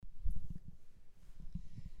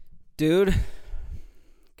Dude,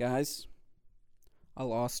 guys, I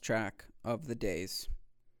lost track of the days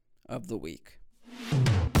of the week.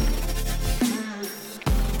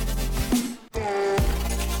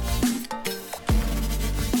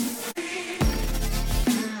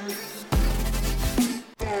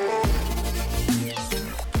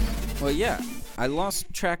 Well, yeah, I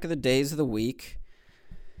lost track of the days of the week,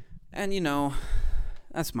 and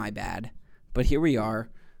that's my bad. But here we are,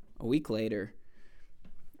 a week later,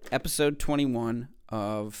 episode 21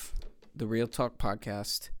 of the Real Talk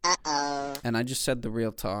podcast. And I just said the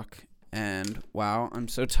Real Talk, and wow, I'm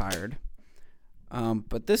so tired.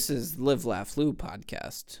 But this is Live, Laugh, Lou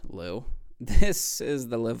podcast, Lou. This is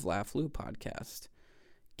the Live, Laugh, Lou podcast.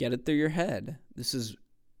 Get it through your head. This is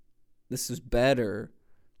better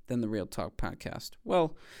than the Real Talk podcast.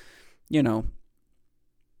 Well,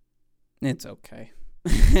 it's okay.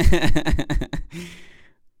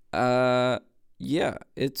 Yeah,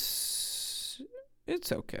 it's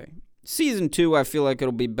okay. Season 2, I feel like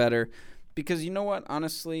it'll be better because you know what?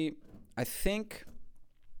 Honestly, I think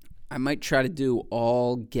I might try to do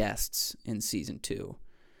all guests in season 2.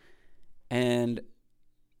 And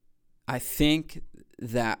I think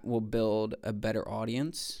that will build a better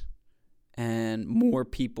audience and more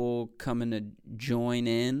people coming to join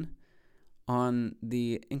in on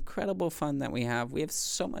the incredible fun that we have. We have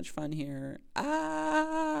so much fun here.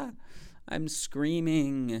 I'm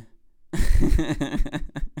screaming. I'm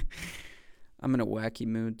in a wacky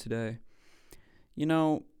mood today.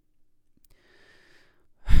 Yeah,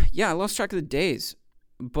 I lost track of the days,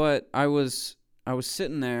 but I was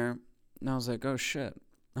sitting there and I was like, oh shit.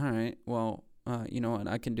 All right, well, you know what?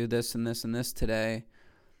 I can do this and this and this today.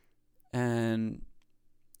 And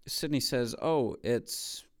Sydney says, oh,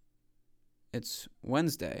 it's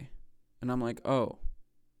Wednesday. And I'm like, oh,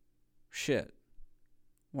 shit.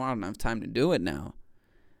 Well, I don't have time to do it now.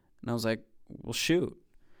 And I was like, well, shoot.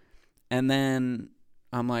 And then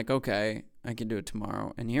I'm like, okay, I can do it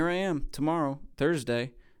tomorrow. And here I am tomorrow,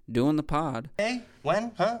 Thursday, doing the pod. Hey,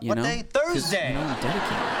 when? Huh? What day? Thursday. I'm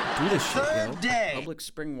dedicated. Do this shit, yo. Day. Publix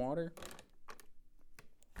spring water.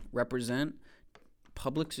 Represent.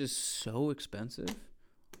 Publix is so expensive.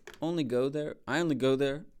 I only go there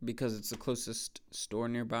because it's the closest store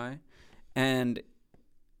nearby. And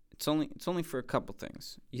it's only for a couple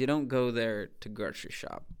things. You don't go there to grocery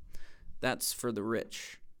shop. That's for the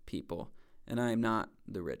rich people. And I am not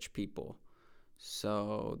the rich people.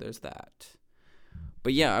 So there's that.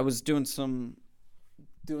 But yeah, I was doing some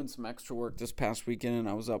extra work this past weekend, and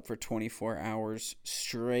I was up for 24 hours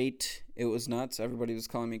straight. It was nuts. Everybody was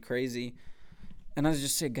calling me crazy. And I was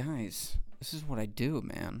just saying, guys, this is what I do,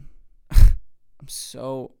 man. I'm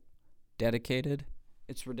so dedicated.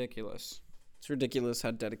 It's ridiculous. It's ridiculous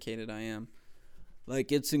how dedicated I am.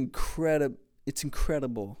 Like, it's incredible. It's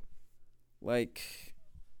incredible. Like,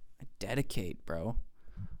 I dedicate, bro.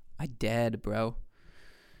 Bro.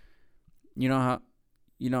 You know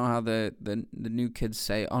how the new kids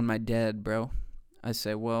say, on my dead, bro? I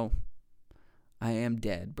say, well, I am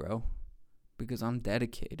dead, bro. Because I'm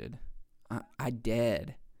dedicated. I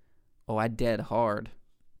dead. Oh, I dead hard.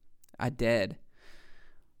 I dead.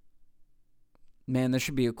 Man, there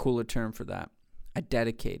should be a cooler term for that. I'm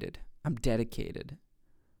dedicated. I'm dead.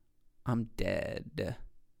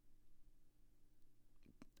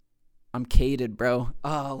 I'm cated, bro.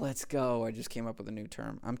 Oh, let's go. I just came up with a new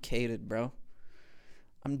term. I'm cated, bro.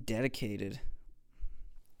 I'm dedicated.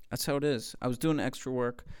 That's how it is. I was doing extra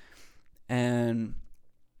work, and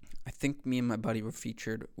I think me and my buddy were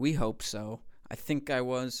featured. We hope so. I think I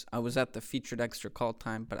was. I was at the featured extra call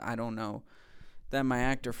time, but I don't know. Then my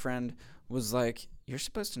actor friend was like, you're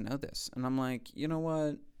supposed to know this. And I'm like, you know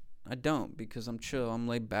what? I don't, because I'm chill. I'm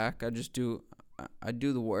laid back. I do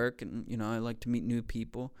the work, and, I like to meet new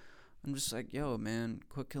people. I'm just like, yo, man,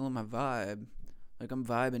 quit killing my vibe. Like, I'm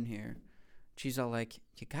vibing here. She's all like,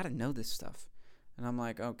 you got to know this stuff. And I'm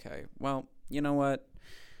like, okay, well, you know what?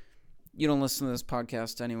 You don't listen to this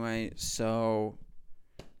podcast anyway, so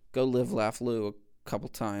go Live, Laugh, Lou a couple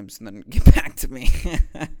times and then get back to me.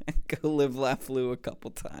 Go Live, Laugh, Lou a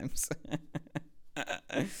couple times.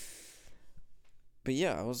 But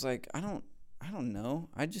yeah, I was like, I don't know.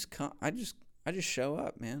 I just show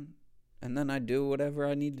up, man. And then I do whatever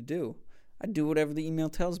I need to do. I do whatever the email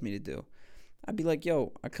tells me to do. I'd be like,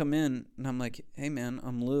 yo, I come in and I'm like, hey man,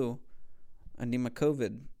 I'm Lou. I need my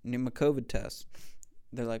COVID test.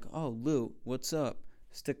 They're like, oh, Lou, what's up?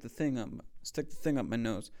 Stick the thing up my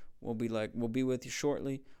nose. We'll be with you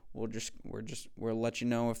shortly. We'll let you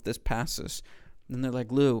know if this passes. And they're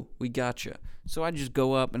like, Lou, we got you. So I just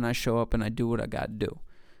go up and I show up and I do what I got to do.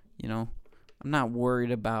 I'm not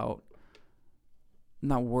worried about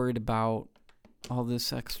not worried about all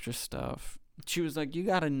this extra stuff. She was like, you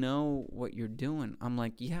got to know what you're doing. I'm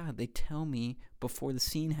like, yeah, they tell me before the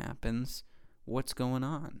scene happens what's going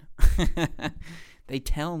on. They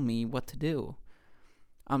tell me what to do.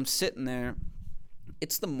 I'm sitting there.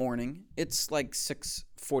 It's the morning. It's like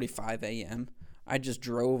 6:45 a.m. I just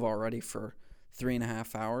drove already for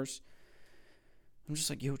 3.5 hours. I'm just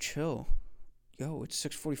like, yo, chill. Yo, it's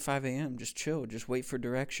 6:45 a.m. Just chill. Just wait for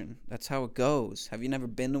direction. That's how it goes. Have you never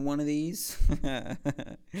been to one of these?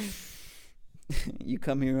 You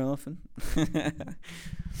come here often?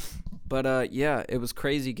 But, yeah, it was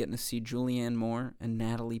crazy getting to see Julianne Moore and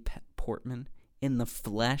Natalie Portman in the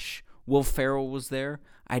flesh. Will Ferrell was there.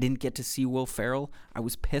 I didn't get to see Will Ferrell. I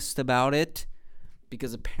was pissed about it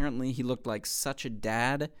because apparently he looked like such a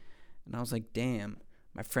dad. And I was like, damn.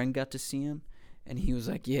 My friend got to see him, and he was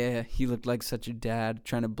like, yeah, he looked like such a dad,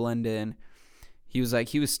 trying to blend in. He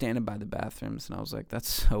was standing by the bathrooms, and I was like, that's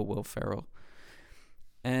so Will Ferrell.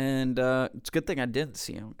 And it's a good thing I didn't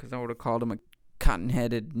see him, because I would have called him a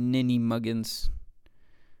cotton-headed ninny muggins.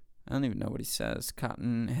 I don't even know what he says.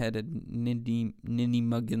 Cotton-headed ninny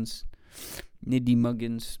muggins. Niddy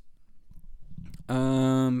muggins.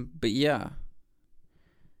 But yeah.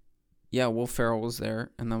 Yeah, Will Ferrell was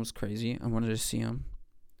there, and that was crazy. I wanted to see him.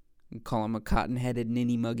 And call him a cotton-headed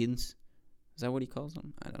ninny muggins. Is that what he calls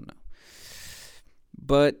him? I don't know.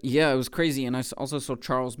 But yeah, it was crazy. And I also saw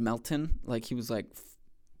Charles Melton. Like, he was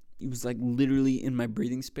literally in my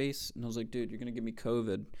breathing space. And I was like, dude, you're going to give me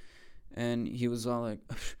COVID. And he was all like,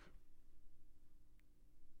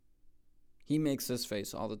 he makes this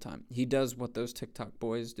face all the time. He does what those TikTok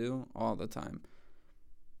boys do all the time.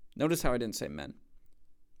 Notice how I didn't say men.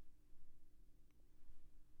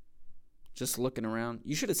 Just looking around.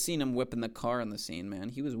 You should have seen him whipping the car in the scene, man.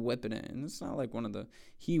 He was whipping it. And it's not like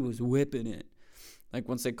he was whipping it. Like,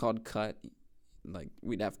 once they called cut, like,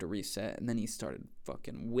 we'd have to reset. And then he started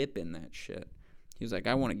fucking whipping that shit. He was like,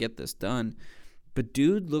 I want to get this done. But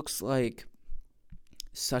dude looks like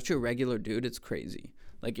such a regular dude. It's crazy.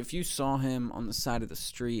 Like, if you saw him on the side of the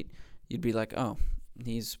street, you'd be like, oh,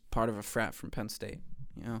 he's part of a frat from Penn State.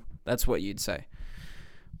 You know, that's what you'd say.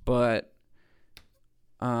 But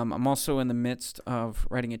I'm also in the midst of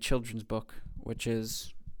writing a children's book, which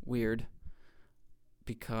is weird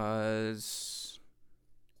because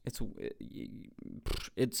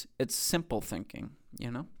it's simple thinking,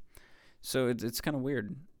 you know? So it's kind of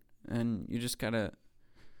weird. And you just gotta...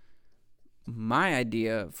 My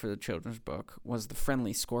idea for the children's book was the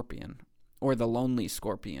friendly scorpion, or the lonely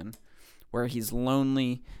scorpion, where he's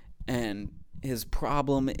lonely and his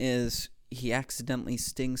problem is he accidentally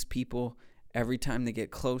stings people every time they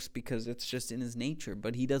get close because it's just in his nature,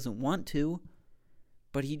 but he doesn't want to.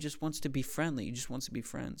 But he just wants to be friendly. He just wants to be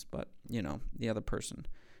friends. But, you know, the other person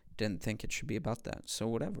didn't think it should be about that. So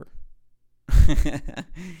whatever.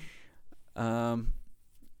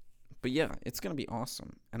 But yeah, it's going to be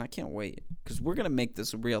awesome. And I can't wait. Because we're going to make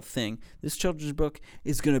this a real thing. This children's book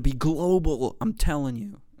is going to be global. I'm telling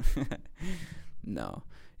you. No.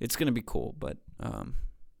 It's going to be cool. But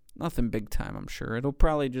nothing big time, I'm sure. It'll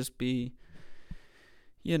probably just be,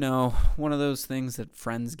 you know, one of those things that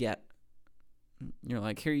friends get. You're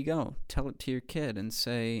like, here you go. Tell it to your kid and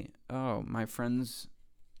say, oh, my friends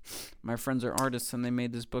are artists and they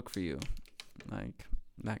made this book for you. Like,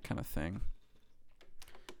 that kind of thing.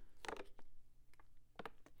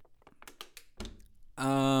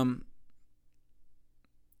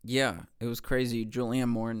 Yeah, it was crazy. Julianne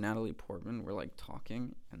Moore and Natalie Portman were, like,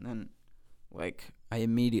 talking, and then, like, I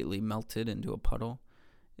immediately melted into a puddle.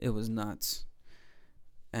 It was nuts.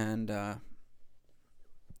 And,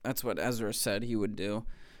 that's what Ezra said he would do.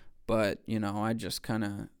 But, you know, I just kind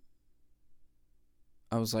of...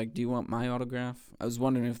 I was like, do you want my autograph? I was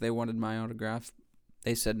wondering if they wanted my autograph.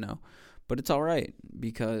 They said no. But it's all right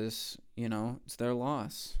because, you know, it's their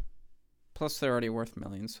loss. Plus, they're already worth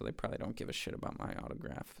millions, so they probably don't give a shit about my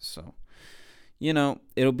autograph. So, you know,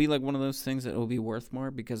 it'll be like one of those things that will be worth more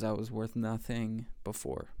because I was worth nothing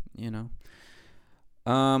before, you know.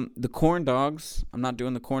 The corn dogs, I'm not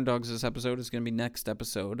doing the corn dogs this episode. It's going to be next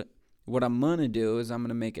episode. What I'm going to do is I'm going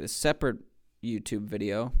to make it a separate YouTube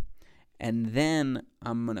video, and then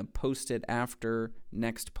I'm going to post it after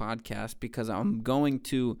next podcast because I'm going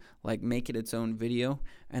to, like, make it its own video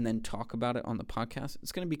and then talk about it on the podcast.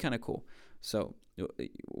 It's going to be kind of cool. So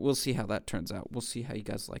we'll see how that turns out. We'll see how you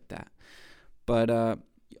guys like that. But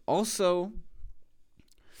also,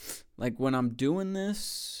 like, when I'm doing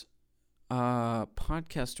this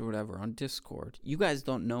podcast or whatever on Discord, you guys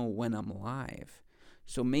don't know when I'm live.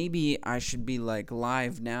 So maybe I should be, like,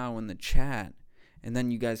 live now in the chat, and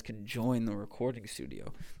then you guys could join the recording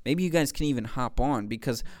studio. Maybe you guys can even hop on,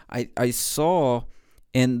 because I saw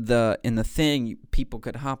in the thing people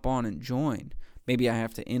could hop on and join. Maybe I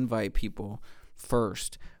have to invite people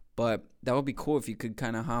first, but that would be cool if you could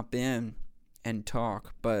kind of hop in and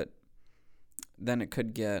talk. But then it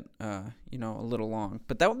could get a little long.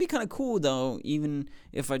 But that would be kind of cool, though, even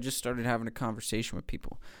if I just started having a conversation with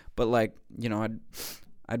people. But like,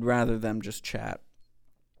 I'd rather them just chat.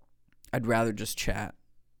 I'd rather just chat,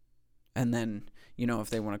 and then if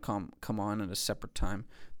they want to come on at a separate time,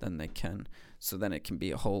 then they can. So then it can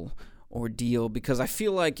be a whole ordeal, because I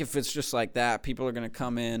feel like if it's just like that, people are gonna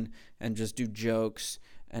come in and just do jokes,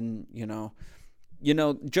 and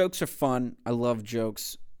jokes are fun. I love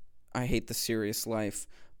jokes. I hate the serious life,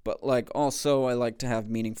 but like also I like to have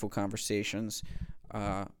meaningful conversations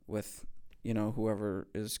with whoever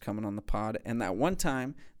is coming on the pod. And that one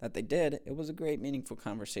time that they did, it was a great meaningful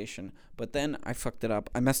conversation, but then I fucked it up.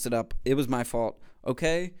 I messed it up. It was my fault.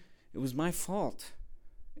 Okay? It was my fault.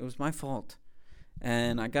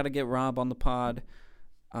 And I got to get Rob on the pod.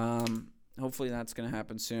 Hopefully that's going to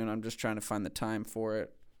happen soon. I'm just trying to find the time for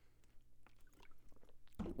it.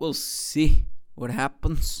 We'll see what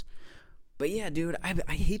happens. But yeah, dude,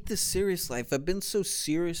 I hate this serious life. I've been so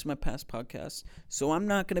serious in my past podcasts, so I'm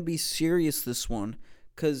not going to be serious this one,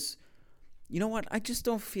 because you know what? I just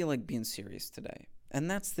don't feel like being serious today. And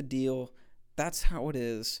that's the deal. That's how it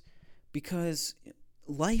is, because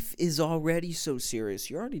life is already so serious.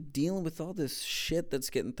 You're already dealing with all this shit that's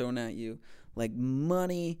getting thrown at you, like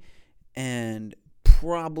money and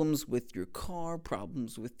problems with your car,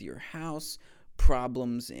 problems with your house,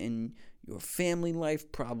 problems in your family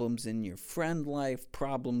life, problems in your friend life,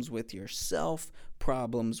 problems with yourself,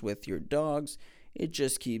 problems with your dogs. It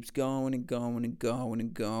just keeps going and going and going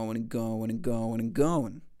and going and going and going and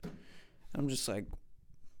going. I'm just like,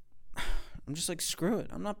 screw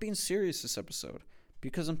it. I'm not being serious this episode,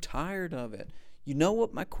 because I'm tired of it. You know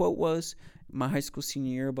what my quote was in my high school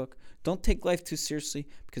senior yearbook? Don't take life too seriously,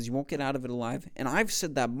 because you won't get out of it alive. And I've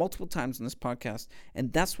said that multiple times in this podcast,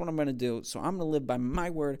 and that's what I'm going to do. So I'm going to live by my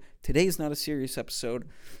word. Today's not a serious episode.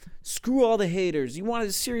 Screw all the haters. You wanted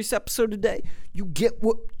a serious episode today? You get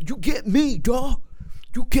me, dawg.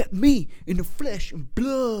 You get me in the flesh and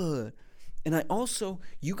blood. And I also,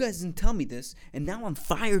 you guys didn't tell me this, and now I'm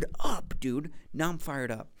fired up, dude. Now I'm fired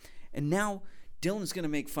up. And now Dylan's going to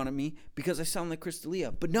make fun of me because I sound like Chris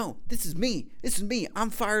D'Elia. But no, this is me. I'm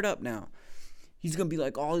fired up now. He's going to be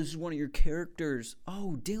like, oh, this is one of your characters.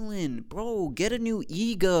 Oh, Dylan, bro, get a new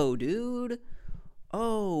ego, dude.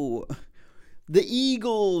 Oh, the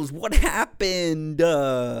Eagles, what happened?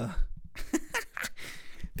 The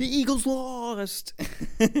Eagles lost.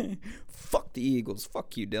 Fuck the Eagles.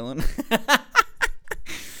 Fuck you, Dylan.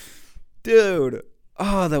 Dude.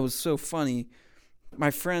 Oh, that was so funny. My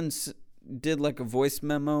friends did like a voice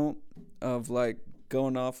memo of like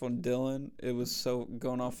going off on Dylan. It was so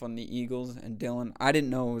going off on the Eagles and Dylan. I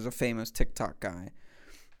didn't know it was a famous TikTok guy,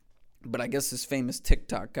 but I guess this famous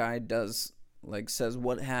TikTok guy does like says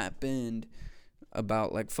what happened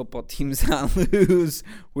about like football teams that lose,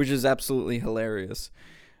 which is absolutely hilarious.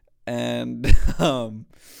 And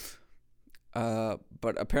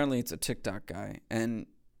but apparently it's a TikTok guy, and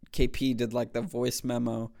KP did like the voice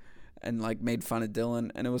memo and like made fun of Dylan,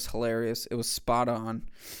 and it was hilarious. It was spot on.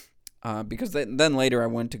 Because then later I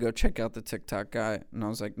went to go check out the TikTok guy, and I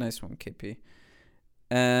was like, nice one, KP.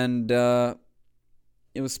 And it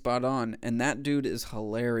was spot on. And that dude is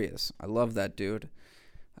hilarious. I love that dude.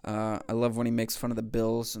 I love when he makes fun of the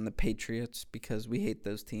Bills and the Patriots, because we hate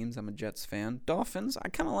those teams. I'm a Jets fan. Dolphins, I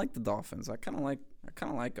kind of like the Dolphins. I kind of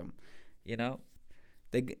like them. You know,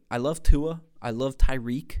 I love Tua. I love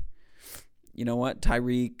Tyreek. You know what?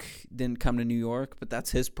 Tyreek didn't come to New York, but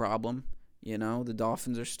that's his problem. You know, the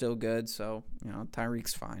Dolphins are still good, so,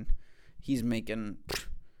 Tyreek's fine. He's making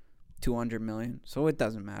 $200 million, so it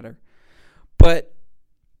doesn't matter. But,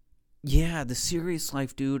 yeah, the serious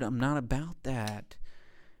life, dude, I'm not about that.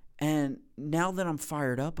 And now that I'm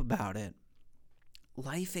fired up about it,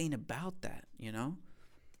 life ain't about that, And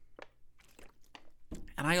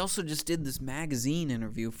I also just did this magazine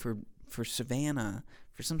interview for Savannah,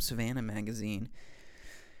 for some Savannah magazine.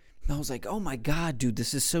 And I was like, oh my God, dude,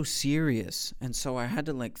 this is so serious. And so I had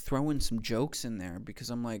to like throw in some jokes in there,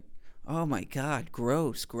 because I'm like, oh my God,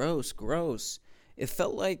 gross. It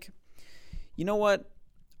felt like, you know what?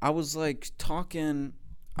 I was like talking,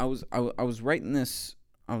 I was writing this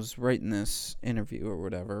interview or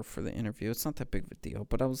whatever for the interview. It's not that big of a deal,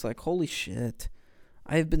 but I was like, holy shit.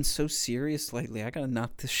 I have been so serious lately. I gotta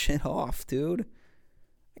knock this shit off, dude.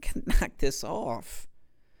 I gotta knock this off.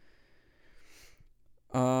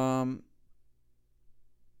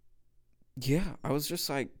 yeah, I was just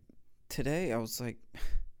like, today, I was like, I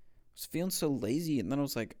was feeling so lazy. And then I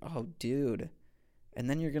was like, oh, dude. And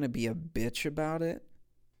then you're going to be a bitch about it?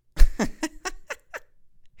 I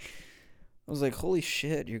was like, holy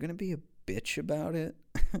shit, you're going to be a bitch about it?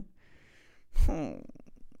 Oh,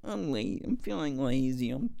 I'm late. I'm feeling lazy.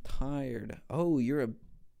 I'm tired. Oh, you're a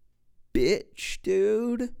bitch,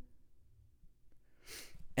 dude.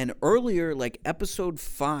 And earlier, like episode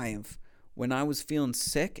 5, when I was feeling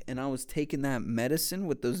sick and I was taking that medicine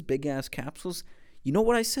with those big ass capsules, you know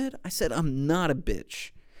what I said? I said, I'm not a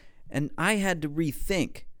bitch. And I had to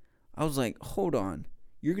rethink. I was like, hold on.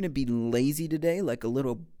 You're going to be lazy today like a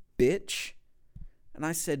little bitch? And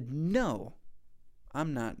I said, no,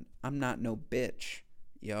 I'm not no bitch,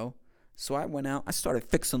 yo. So I went out. I started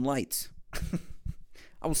fixing lights.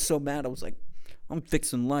 I was so mad. I was like, I'm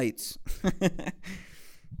fixing lights.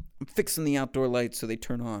 I'm fixing the outdoor lights so they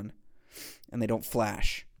turn on and they don't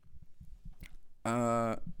flash.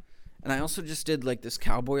 And I also just did like this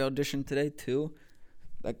cowboy audition today too.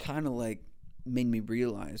 That kind of like made me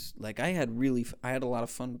realize, like, I had a lot of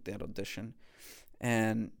fun with that audition.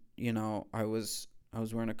 And, you know, I was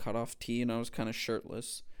wearing a cutoff tee and I was kind of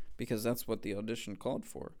shirtless because that's what the audition called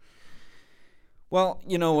for. Well,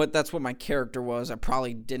 you know what? That's what my character was. I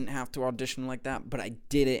probably didn't have to audition like that, but I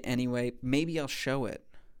did it anyway. Maybe I'll show it.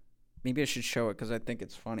 Maybe I should show it because I think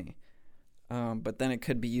it's funny. But then it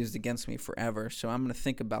could be used against me forever, so I'm going to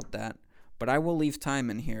think about that. But I will leave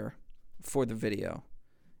time in here for the video.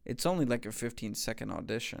 It's only like a 15-second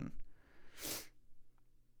audition.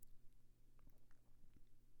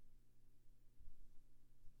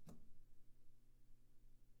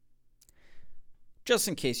 Just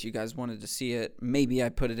in case you guys wanted to see it, maybe I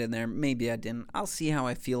put it in there, maybe I didn't. I'll see how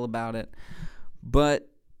I feel about it. But,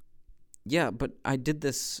 yeah, but I did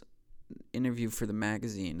this interview for the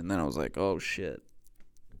magazine, and then I was like, oh, shit.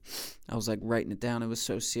 I was, like, writing it down. It was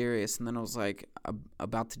so serious. And then I was, like,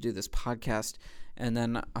 about to do this podcast, and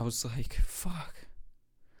then I was like, fuck.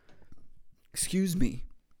 Excuse me.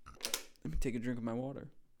 Let me take a drink of my water.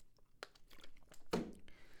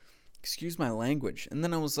 Excuse my language. And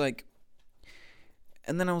then I was like,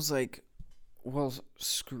 well,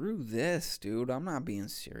 screw this, dude. I'm not being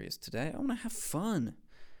serious today. I want to have fun.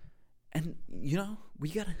 And, you know, we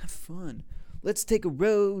got to have fun. Let's take a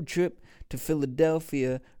road trip to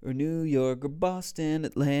Philadelphia or New York or Boston,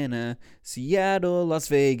 Atlanta, Seattle, Las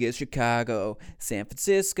Vegas, Chicago, San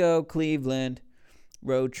Francisco, Cleveland.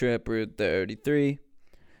 Road trip Route 33.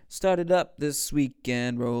 Started up this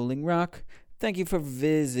weekend, Rolling Rock. Thank you for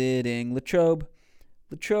visiting Latrobe.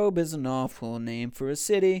 Latrobe is an awful name for a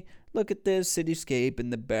city. Look at this cityscape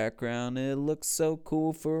in the background. It looks so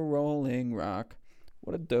cool for Rolling Rock.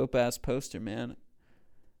 What a dope-ass poster, man.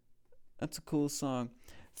 That's a cool song.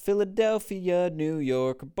 Philadelphia, New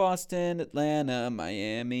York, Boston, Atlanta,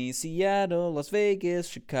 Miami, Seattle, Las Vegas,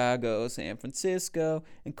 Chicago, San Francisco,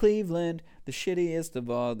 and Cleveland, the shittiest of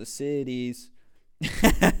all the cities.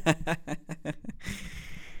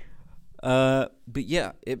 But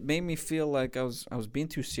yeah, it made me feel like I was being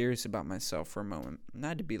too serious about myself for a moment. And I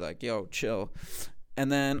had to be like, yo, chill.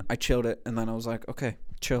 And then I chilled it, and then I was like, okay,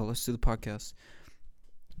 chill, let's do the podcast.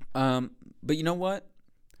 But you know what?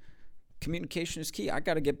 Communication is key. I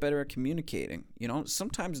got to get better at communicating. You know,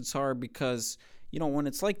 sometimes it's hard because, you know, when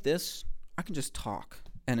it's like this, I can just talk.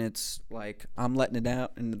 And it's like I'm letting it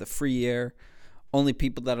out into the free air. Only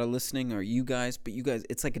people that are listening are you guys. But you guys,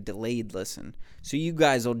 it's like a delayed listen. So you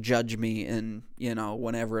guys will judge me and, you know,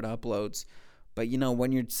 whenever it uploads. But, you know,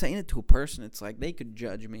 when you're saying it to a person, it's like they could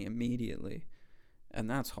judge me immediately. And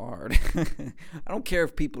that's hard. I don't care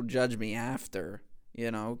if people judge me after. You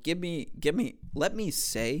know, let me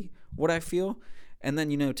say what I feel, and then,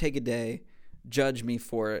 you know, take a day, judge me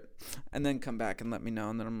for it, and then come back and let me know,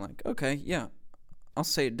 and then I'm like, okay, yeah, I'll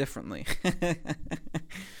say it differently.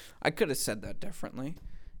 I could have said that differently,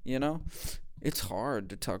 you know? It's hard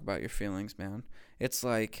to talk about your feelings, man. It's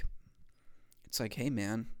like, hey,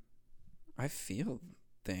 man, I feel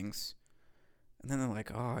things. And then they're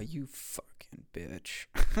like, oh, you fucking bitch.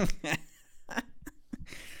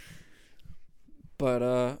 But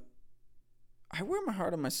I wear my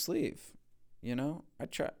heart on my sleeve, you know?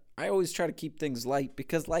 I always try to keep things light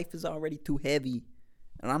because life is already too heavy,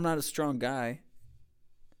 and I'm not a strong guy.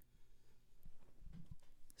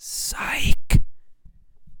 Psych.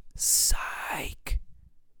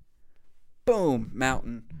 Boom,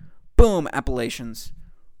 mountain. Boom, Appalachians.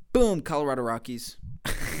 Boom, Colorado Rockies.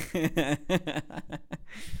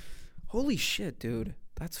 Holy shit, dude.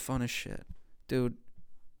 That's fun as shit. Dude,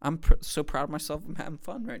 I'm so proud of myself. I'm having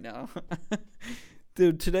fun right now.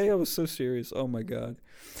 Dude, today I was so serious. Oh, my God.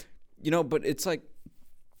 You know, but it's like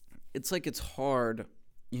it's like it's hard,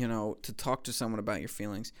 to talk to someone about your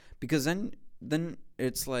feelings, because then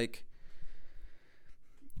it's like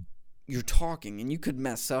you're talking and you could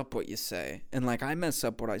mess up what you say. And like I mess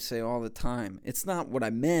up what I say all the time. It's not what I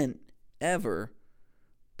meant ever,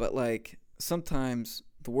 but like sometimes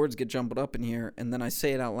the words get jumbled up in here and then I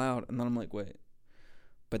say it out loud and then I'm like, wait.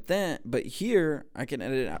 But here I can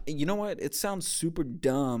edit it out. You know what? It sounds super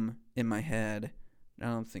dumb in my head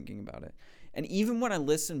now I'm thinking about it. And even when I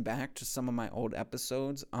listen back to some of my old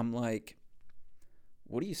episodes, I'm like,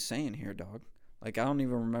 what are you saying here, dog? Like, I don't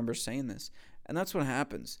even remember saying this. And that's what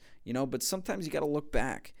happens, but sometimes you got to look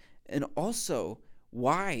back. And also,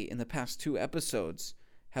 why in the past 2 episodes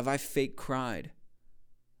have I fake cried?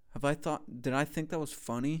 Did I think that was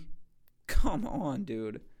funny? Come on,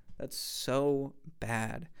 dude. That's so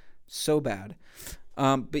bad. So bad.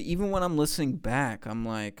 But even when I'm listening back, I'm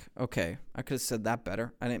like, okay, I could have said that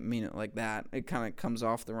better. I didn't mean it like that. It kind of comes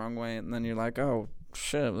off the wrong way. And then you're like, oh,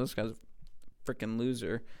 shit, this guy's a freaking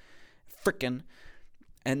loser. Freaking.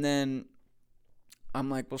 And then I'm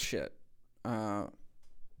like, well, shit. Well,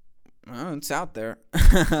 it's out there.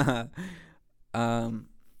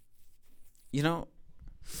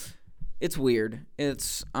 It's weird.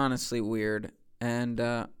 It's honestly weird. And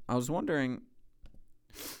I was wondering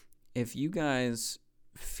if you guys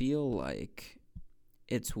feel like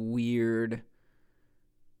it's weird.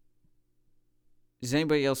 Does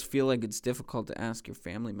anybody else feel like it's difficult to ask your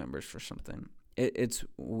family members for something? It's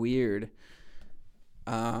weird.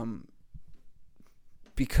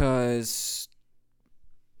 Because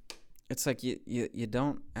it's like you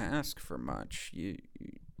don't ask for much.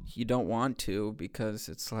 You don't want to, because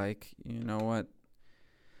it's like, you know what?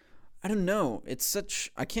 I don't know.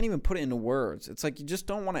 I can't even put it into words. It's like you just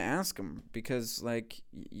don't want to ask them because like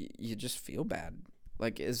you just feel bad.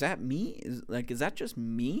 Like, is that me? Is that just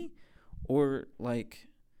me? Or like,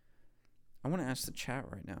 I want to ask the chat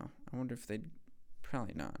right now. I wonder if they'd,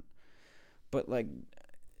 probably not. But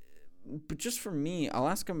just for me, I'll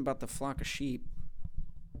ask them about the flock of sheep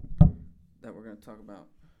that we're going to talk about.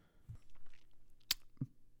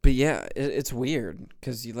 But yeah, it's weird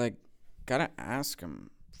because you like gotta ask them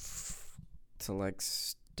to like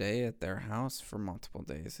stay at their house for multiple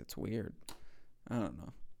days. It's weird. I don't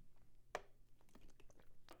know.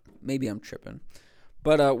 Maybe I'm tripping.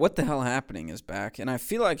 But What the Hell Happening is back, and I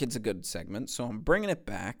feel like it's a good segment, so I'm bringing it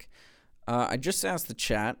back. I just asked the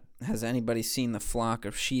chat, has anybody seen the flock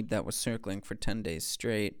of sheep that was circling for 10 days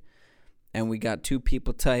straight? And we got 2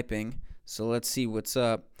 people typing, so let's see what's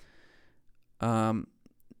up.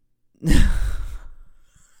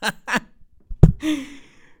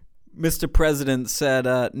 Mr. President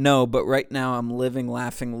said, no, but right now I'm living,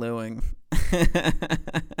 laughing, looing.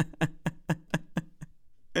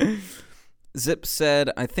 Zip said,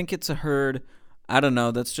 I think it's a herd. I don't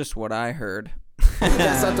know, that's just what I heard.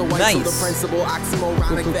 Nice. Cool.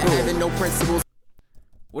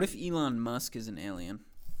 What if Elon Musk is an alien?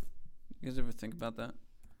 You guys ever think about that?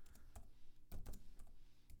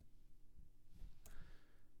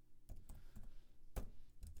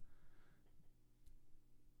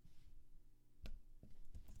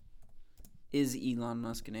 Is Elon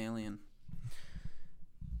Musk an alien?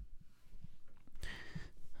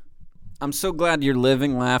 I'm so glad you're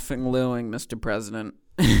living, laughing, looing, Mr. President.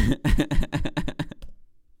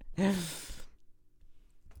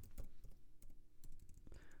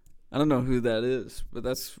 I don't know who that is, but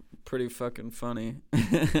that's pretty fucking funny.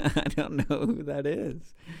 I don't know who that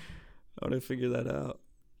is. How would I figure that out?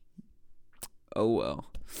 Oh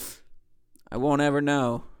well. I won't ever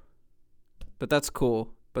know. But that's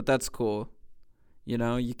cool.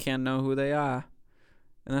 You can't know who they are.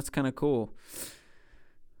 And that's kind of cool.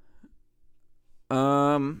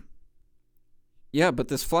 Yeah, but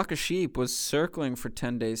this flock of sheep was circling for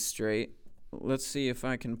 10 days straight. Let's see if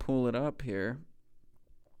I can pull it up here.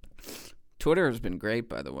 Twitter has been great,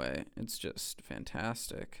 by the way. It's just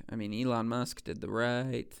fantastic. I mean, Elon Musk did the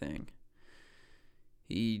right thing.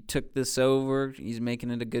 He took this over. He's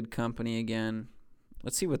making it a good company again.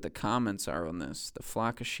 Let's see what the comments are on this. The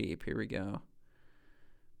flock of sheep. Here we go.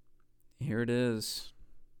 Here it is.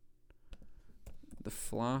 The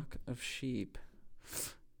flock of sheep.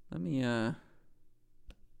 Let me, I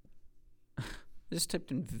just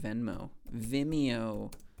typed in Venmo.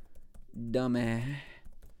 Vimeo. Dummy.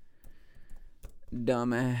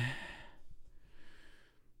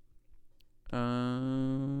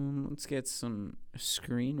 Let's get some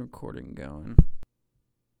screen recording going.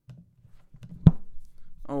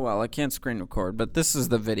 Oh, well, I can't screen record, but this is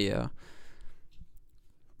the video.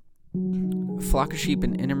 A flock of sheep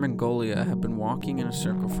in Inner Mongolia have been walking in a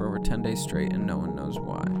circle for over 10 days straight, and no one knows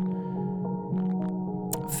why.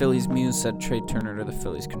 A Phillies Muse said trade Turner to the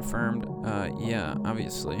Phillies confirmed. Yeah,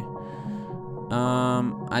 obviously.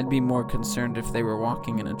 I'd be more concerned if they were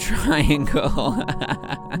walking in a triangle.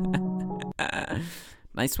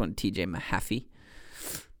 Nice one, TJ Mahaffey.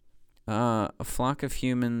 A flock of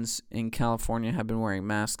humans in California have been wearing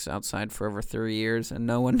masks outside for over 3 years, and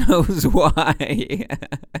no one knows why.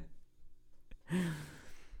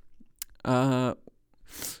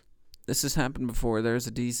 This has happened before. There's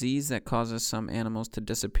a disease that causes some animals to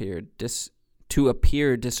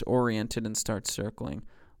appear disoriented and start circling.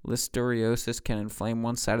 Listeriosis can inflame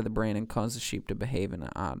one side of the brain and cause the sheep to behave in an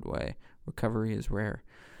odd way. Recovery is rare.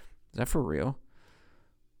 Is that for real?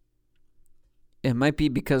 It might be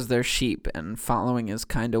because they're sheep and following is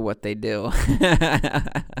kind of what they do.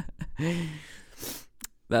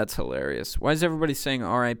 That's hilarious. Why is everybody saying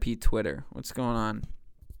RIP Twitter? What's going on?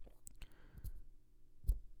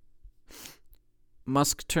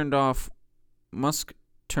 Musk turned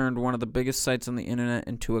one of the biggest sites on the internet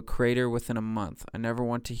into a crater within a month. I never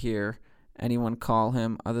want to hear anyone call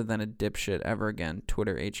him other than a dipshit ever again.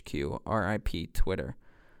 Twitter HQ. RIP Twitter.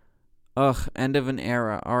 Ugh, end of an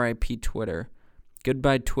era. RIP Twitter.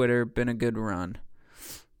 Goodbye Twitter. Been a good run.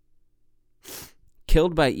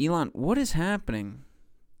 Killed by Elon. What is happening?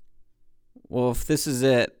 Well, if this is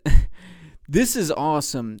it... This is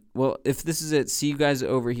awesome. Well, if this is it, see you guys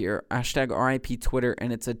over here. Hashtag RIP Twitter,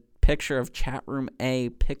 and it's a picture of Chatroom A,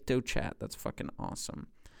 PictoChat. That's fucking awesome.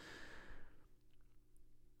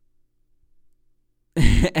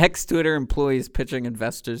 Ex-Twitter employees pitching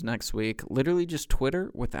investors next week. Literally just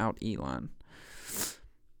Twitter without Elon.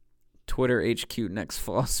 Twitter HQ next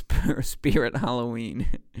fall. Spirit Halloween.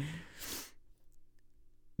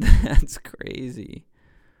 That's crazy.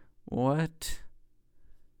 What?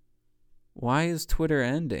 Why is Twitter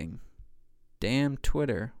ending? Damn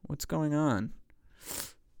Twitter. What's going on?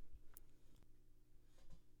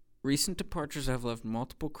 Recent departures have left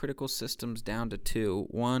multiple critical systems down to 2,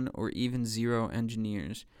 1, or even 0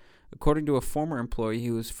 engineers. According to a former employee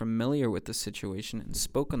who was familiar with the situation and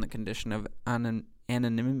spoke on the condition of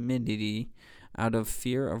anonymity out of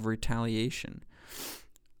fear of retaliation.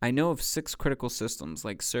 I know of 6 critical systems,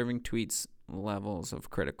 like serving tweets levels of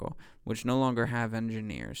critical, which no longer have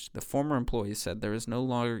engineers. The former employee said there is no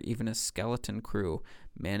longer even a skeleton crew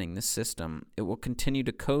manning the system. It will continue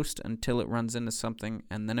to coast until it runs into something,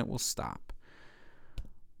 and then it will stop.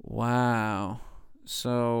 Wow.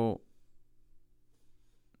 So,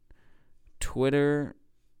 Twitter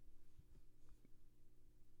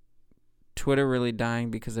really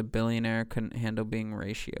dying because a billionaire couldn't handle being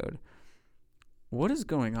ratioed. What is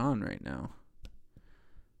going on right now?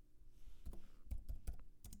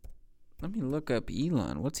 Let me look up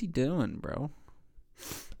Elon. What's he doing, bro?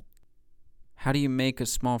 How do you make a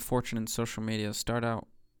small fortune in social media? Start out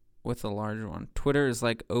with a large one. Twitter is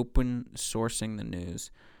like open sourcing the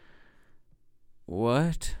news.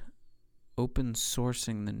 What? Open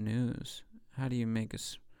sourcing the news. How do you make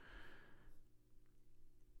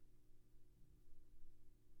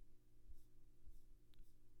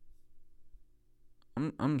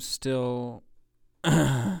I'm still...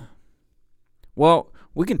 Well,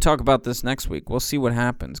 we can talk about this next week. We'll see what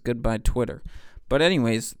happens. Goodbye, Twitter. But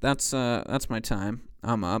anyways, that's my time.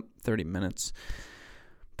 I'm up 30 minutes.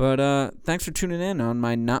 But thanks for tuning in on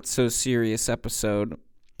my not-so-serious episode.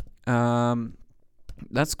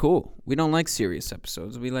 That's cool. We don't like serious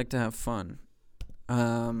episodes. We like to have fun.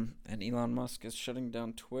 And Elon Musk is shutting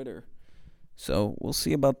down Twitter. So we'll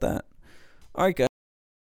see about that. All right, guys.